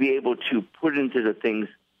to be able to put into the things,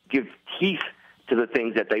 give teeth to the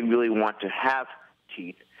things that they really want to have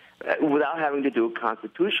teeth, without having to do it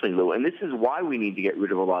constitutionally, Lou. And this is why we need to get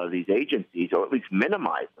rid of a lot of these agencies, or at least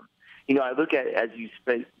minimize them. I look at, as you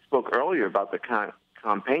spoke earlier, about the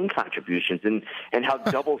campaign contributions and how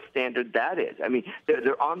double standard that is. I mean,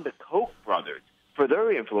 they're on the Koch brothers for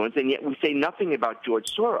their influence, and yet we say nothing about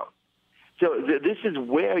George Soros. So this is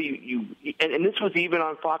where and this was even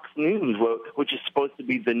on Fox News, which is supposed to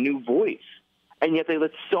be the new voice, and yet they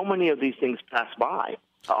let so many of these things pass by,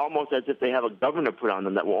 almost as if they have a governor put on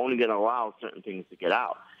them that will only going to allow certain things to get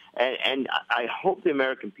out. And I hope the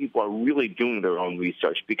American people are really doing their own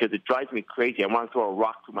research, because it drives me crazy. I want to throw a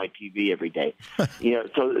rock through my TV every day.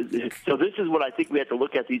 So this is what I think we have to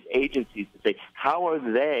look at these agencies to say, how are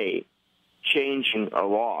they changing our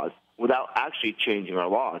laws without actually changing our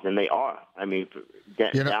laws? And they are. I mean,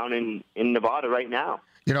 down in Nevada right now.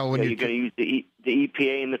 When you're going to use the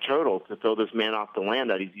EPA and the turtle to throw this man off the land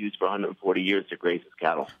that he's used for 140 years to graze his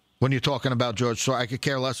cattle. When you're talking about George Soros, I could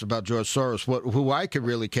care less about George Soros. Who I could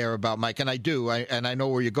really care about, Mike, and I do, and I know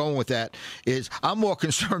where you're going with that, is I'm more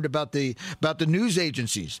concerned about the news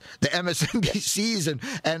agencies, the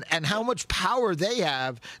MSNBCs, and how much power they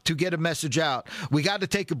have to get a message out. We got to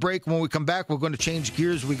take a break. When we come back, we're going to change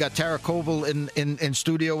gears. We got P.A.T.R.I.O.T in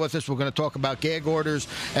studio with us. We're going to talk about gag orders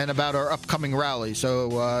and about our upcoming rally.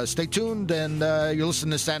 So stay tuned, and you're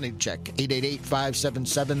listening to Sanity Check,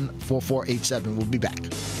 888-577-4487. We'll be back.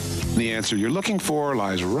 The answer you're looking for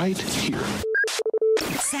lies right here.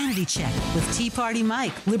 Sanity Check with Tea Party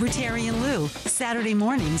Mike, Libertarian Lou, Saturday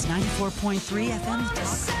mornings, 94.3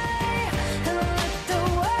 FM.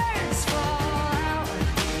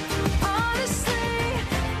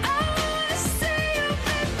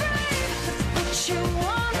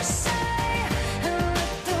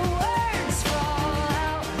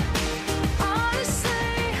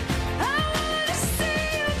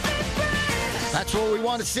 That's what we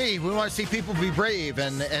want to see. We want to see people be brave,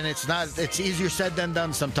 and it's easier said than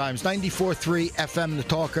done sometimes. 94.3 FM, The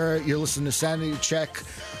Talker. You're listening to Sanity Check.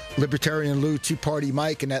 Libertarian Lou, Tea Party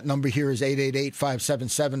Mike, and that number here is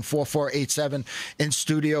 888-577-4487. In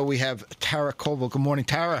studio, we have Tara Koval. Good morning,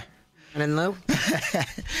 Tara. And Lou.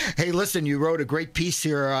 Hey, listen, you wrote a great piece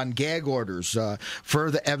here on gag orders,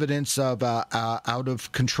 further evidence of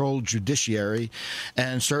out-of-control judiciary,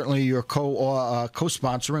 and certainly you're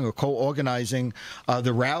co-sponsoring or co-organizing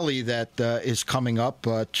the rally that is coming up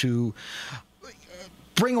to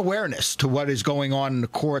bring awareness to what is going on in the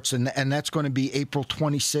courts, and that's going to be April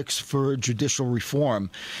 26th for judicial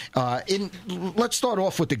reform. Let's start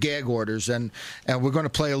off with the gag orders, and we're going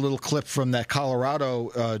to play a little clip from that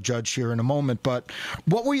Colorado judge here in a moment. But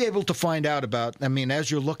what were you able to find out about? I mean,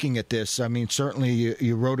 as you're looking at this, I mean, certainly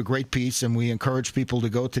you wrote a great piece, and we encourage people to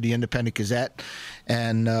go to the Independent Gazette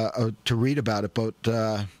and to read about it. But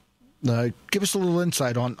give us a little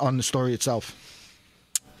insight on the story itself.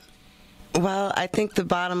 Well, I think the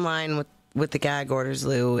bottom line with the gag orders,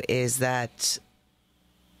 Lou, is that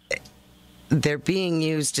they're being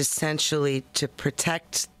used essentially to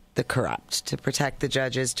protect the corrupt, to protect the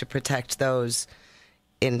judges, to protect those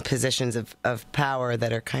in positions of power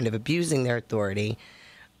that are kind of abusing their authority.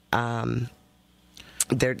 They're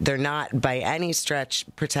not by any stretch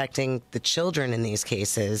protecting the children in these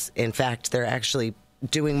cases. In fact, they're actually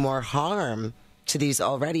doing more harm to these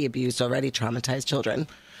already abused, already traumatized children.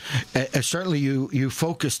 Certainly, you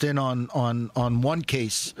focused in on one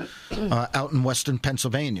case out in Western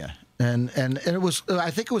Pennsylvania, and it was, I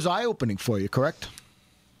think it was eye-opening for you, correct?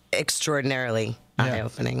 Extraordinarily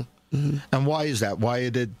eye-opening. Mm-hmm. And why is that? Why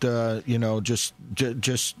did just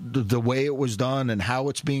the way it was done and how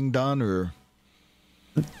it's being done, or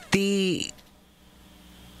it's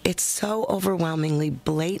so overwhelmingly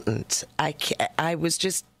blatant. I was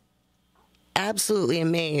just absolutely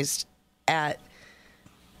amazed at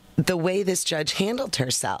the way this judge handled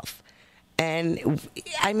herself. And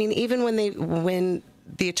I mean, even when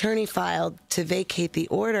the attorney filed to vacate the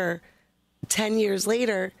order 10 years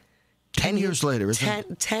later, 10 years later,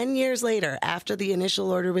 10 years later, after the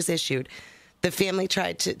initial order was issued, the family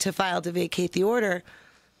tried to file to vacate the order.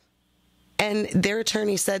 And their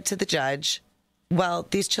attorney said to the judge, well,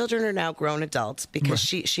 these children are now grown adults, because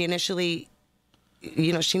she initially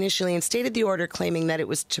instated the order claiming that it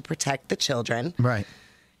was to protect the children. Right.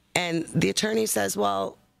 And the attorney says,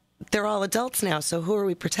 well, they're all adults now, so who are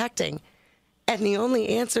we protecting? And the only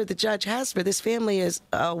answer the judge has for this family is,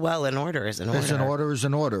 oh, well, an order is an order. An order is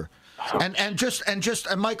an order. And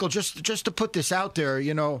Michael, just to put this out there,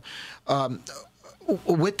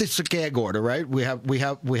 with this gag order, right? We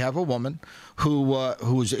have a woman who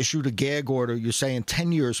was issued a gag order. You're saying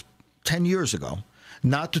 10 years ago,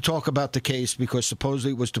 not to talk about the case because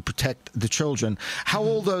supposedly it was to protect the children. How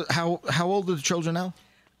old are the children now?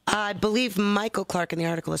 I believe Michael Clark in the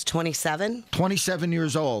article is 27. 27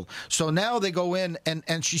 years old. So now they go in,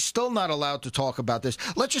 and she's still not allowed to talk about this.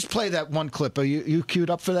 Let's just play that one clip. Are you queued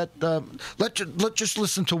up for that? Let's just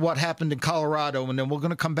listen to what happened in Colorado, and then we're going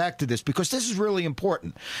to come back to this because this is really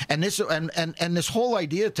important. And this this whole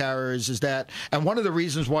idea, Tara, is that, and one of the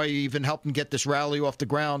reasons why you even helped them get this rally off the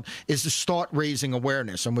ground is to start raising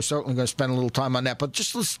awareness. And we're certainly going to spend a little time on that. But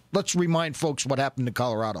just let's remind folks what happened in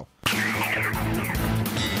Colorado.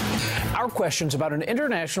 Our questions about an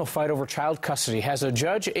international fight over child custody has a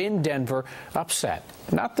judge in Denver upset.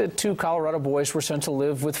 Not that two Colorado boys were sent to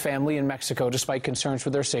live with family in Mexico despite concerns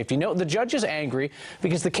for their safety. No, the judge is angry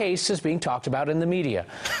because the case is being talked about in the media.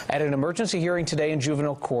 At an emergency hearing today in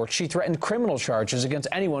juvenile court, she threatened criminal charges against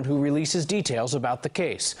anyone who releases details about the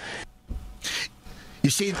case. You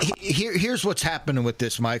see, here's what's happening with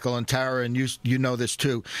this, Michael and Tara, and you know this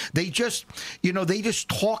too. They just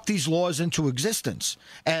talk these laws into existence,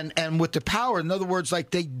 and with the power, in other words, like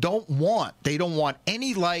they don't want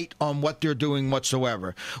any light on what they're doing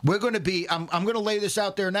whatsoever. We're going to be. I'm going to lay this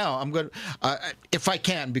out there now. I'm going to, if I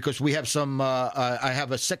can, because we have some. I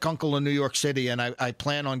have a sick uncle in New York City, and I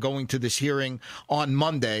plan on going to this hearing on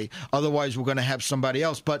Monday. Otherwise, we're going to have somebody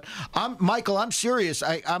else. But Michael, I'm serious.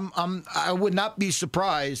 I would not be surprised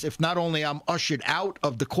if not only I'm ushered out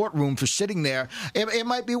of the courtroom for sitting there, it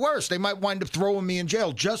might be worse. They might wind up throwing me in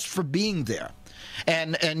jail just for being there.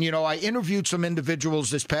 And I interviewed some individuals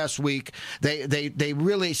this past week. They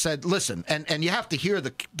really said, listen, and you have to hear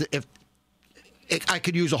I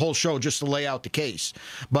could use a whole show just to lay out the case,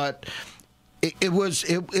 but it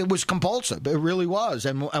was compulsive. It really was.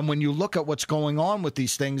 And when you look at what's going on with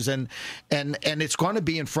these things, and it's going to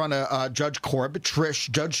be in front of Judge Corbett,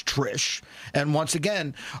 Judge Trish. And once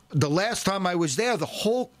again, the last time I was there, the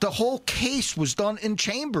whole case was done in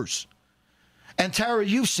chambers. And Tara,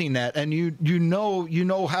 you've seen that, and you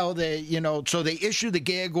know how they, so they issue the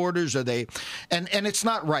gag orders, and it's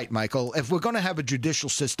not right, Michael. If we're going to have a judicial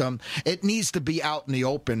system, it needs to be out in the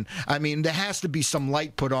open. I mean, there has to be some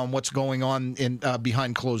light put on what's going on in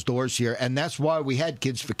behind closed doors here, and that's why we had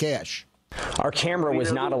Kids for Cash. Our camera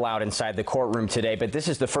was not allowed inside the courtroom today, but this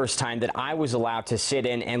is the first time that I was allowed to sit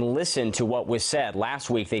in and listen to what was said. Last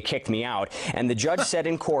week, they kicked me out, and the judge said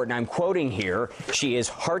in court, and I'm quoting here, she is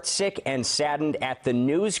heartsick and saddened at the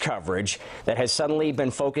news coverage that has suddenly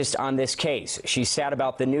been focused on this case. She's sad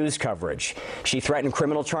about the news coverage. She threatened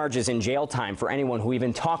criminal charges and jail time for anyone who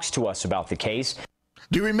even talks to us about the case.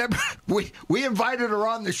 Do you remember we invited her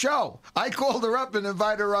on the show? I called her up and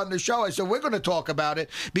invited her on the show. I said, we're going to talk about it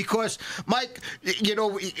because, Mike,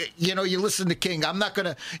 you listen to King. I'm not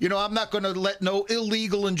going to let no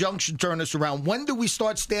illegal injunction turn us around. When do we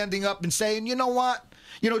start standing up and saying, you know what?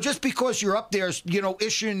 Just because you're up there,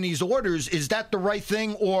 issuing these orders, is that the right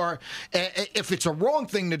thing? Or if it's a wrong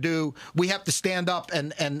thing to do, we have to stand up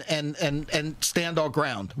and stand our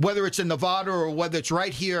ground, whether it's in Nevada or whether it's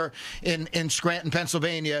right here in Scranton,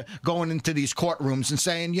 Pennsylvania, going into these courtrooms and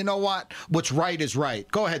saying, you know what, what's right is right.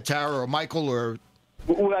 Go ahead, Tara or Michael or...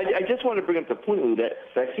 Well, I just want to bring up the point, Lou, that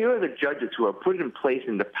here are the judges who are put in place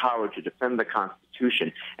in the power to defend the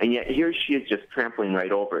Constitution, and yet here she is just trampling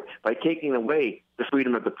right over it by taking away the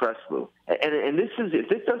freedom of the press, Lou. And if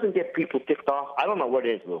this doesn't get people ticked off, I don't know what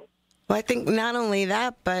is, Lou. Well, I think not only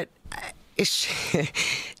that, but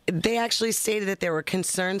they actually stated that there were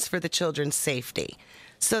concerns for the children's safety.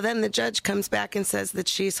 So then the judge comes back and says that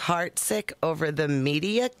she's heartsick over the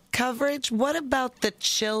media coverage. What about the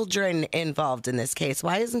children involved in this case?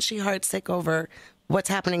 Why isn't she heartsick over what's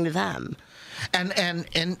happening to them? And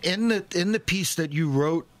in the piece that you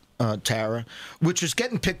wrote, Tara, which is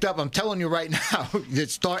getting picked up. I'm telling you right now,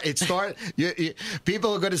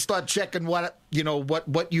 people are going to start checking what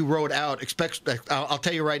you wrote out. I'll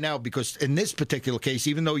tell you right now, because in this particular case,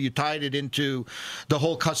 even though you tied it into the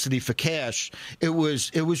whole custody for cash, it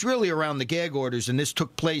was really around the gag orders, and this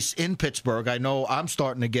took place in Pittsburgh. I know I'm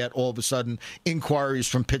starting to get all of a sudden inquiries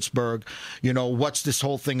from Pittsburgh. What's this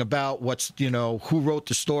whole thing about? What's who wrote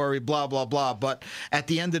the story? Blah blah blah. But at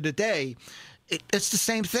the end of the day, it's the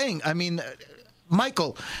same thing. I mean,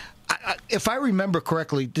 Michael, if I remember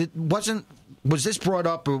correctly, wasn't Was this brought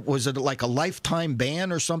up, or was it like a lifetime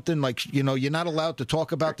ban or something? Like, you're not allowed to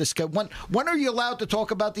talk about this case. When are you allowed to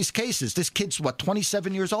talk about these cases? This kid's,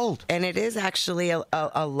 27 years old? And it is actually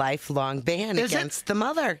a lifelong ban against the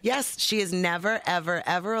mother. Yes, she is never, ever,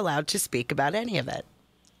 ever allowed to speak about any of it.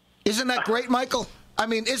 Isn't that great, Michael? I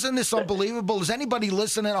mean, isn't this unbelievable? Is anybody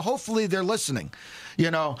listening? Hopefully they're listening.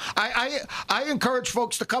 I encourage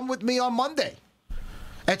folks to come with me on Monday.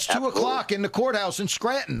 It's 2 o'clock in the courthouse in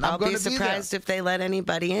Scranton. I'll be surprised if they let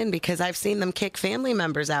anybody in, because I've seen them kick family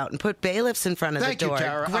members out and put bailiffs in front of the door.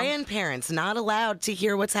 Tara. Grandparents not allowed to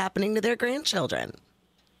hear what's happening to their grandchildren.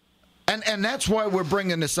 And that's why we're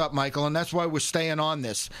bringing this up, Michael, and that's why we're staying on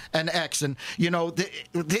this and X. And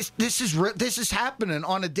this is happening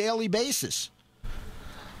on a daily basis.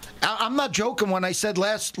 I'm not joking when I said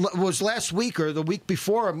last week or the week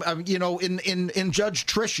before. In Judge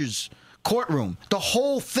Trish's courtroom, the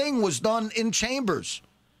whole thing was done in chambers,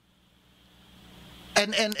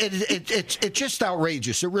 and it's just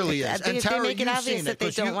outrageous. It really is. And Tara, they make it you've obvious seen that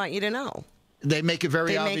they don't want you to know. They make it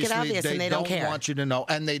very obvious and they don't care. Want you to know,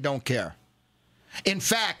 and they don't care. In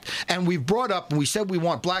fact, and we've brought up, we said we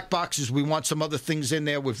want black boxes, we want some other things in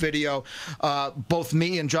there with video. Both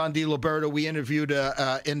me and John D. Liberto, we interviewed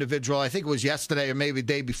an individual, I think it was yesterday or maybe the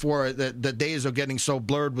day before. The days are getting so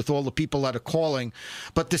blurred with all the people that are calling.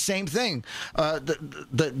 But the same thing,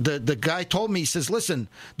 the guy told me, he says, listen,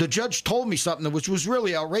 the judge told me something which was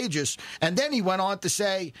really outrageous. And then he went on to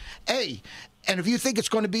say, hey, and if you think it's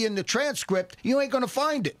going to be in the transcript, you ain't going to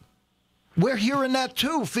find it. We're hearing that,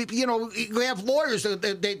 too. We have lawyers.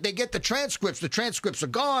 They get the transcripts. The transcripts are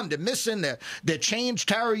gone. They're missing. They're changed.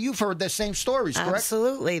 Tara, you've heard the same stories, correct?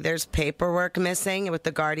 Absolutely. There's paperwork missing. With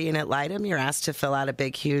the guardian ad litem, you're asked to fill out a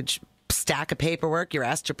big, huge stack of paperwork. You're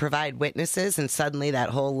asked to provide witnesses, and suddenly that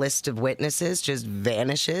whole list of witnesses just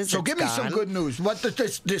vanishes. So give me some good news.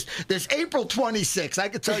 This April 26th, I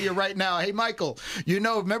can tell you right now. Hey, Michael,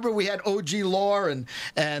 remember we had OG Law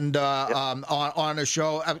and on a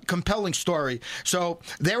show, a compelling story. So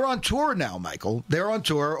they're on tour now, Michael. They're on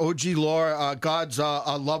tour. OG Law, God's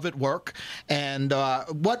Love at Work, and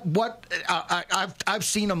I've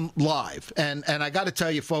seen them live, and I got to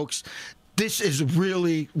tell you, folks. This is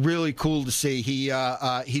really, really cool to see.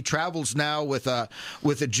 He travels now with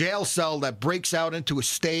a jail cell that breaks out into a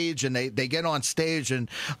stage, and they get on stage, and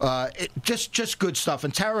just good stuff.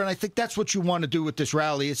 And Tara, and I think that's what you want to do with this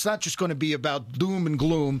rally. It's not just going to be about doom and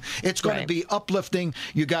gloom. It's going to be uplifting.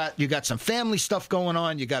 You got some family stuff going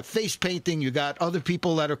on. You got face painting. You got other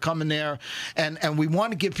people that are coming there, and we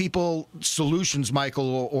want to give people solutions,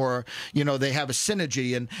 Michael, or they have a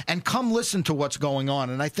synergy, and come listen to what's going on.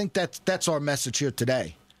 And I think that's our message here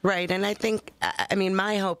today. Right. And I think,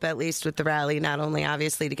 my hope, at least with the rally, not only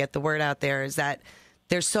obviously to get the word out there, is that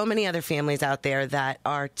there's so many other families out there that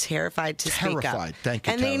are terrified to speak up. Thank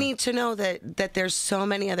you, and Tara. They need to know that there's so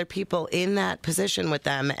many other people in that position with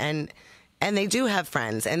them, and they do have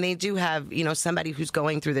friends, and they do have, somebody who's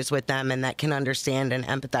going through this with them and that can understand and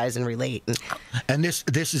empathize and relate. And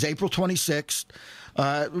this is April 26th.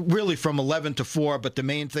 Really from 11 to 4, but the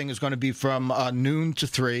main thing is going to be from noon to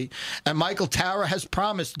 3. And Michael, Tara has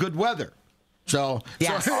promised good weather. So,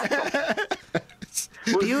 yes.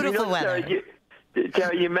 Beautiful weather.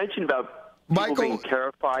 Tara, you mentioned about people being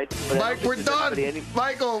terrified. Mike, we're done.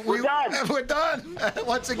 Michael, we're done. We're done.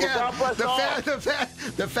 Once again,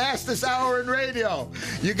 the fastest hour in radio.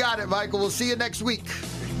 You got it, Michael. We'll see you next week.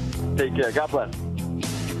 Take care. God bless.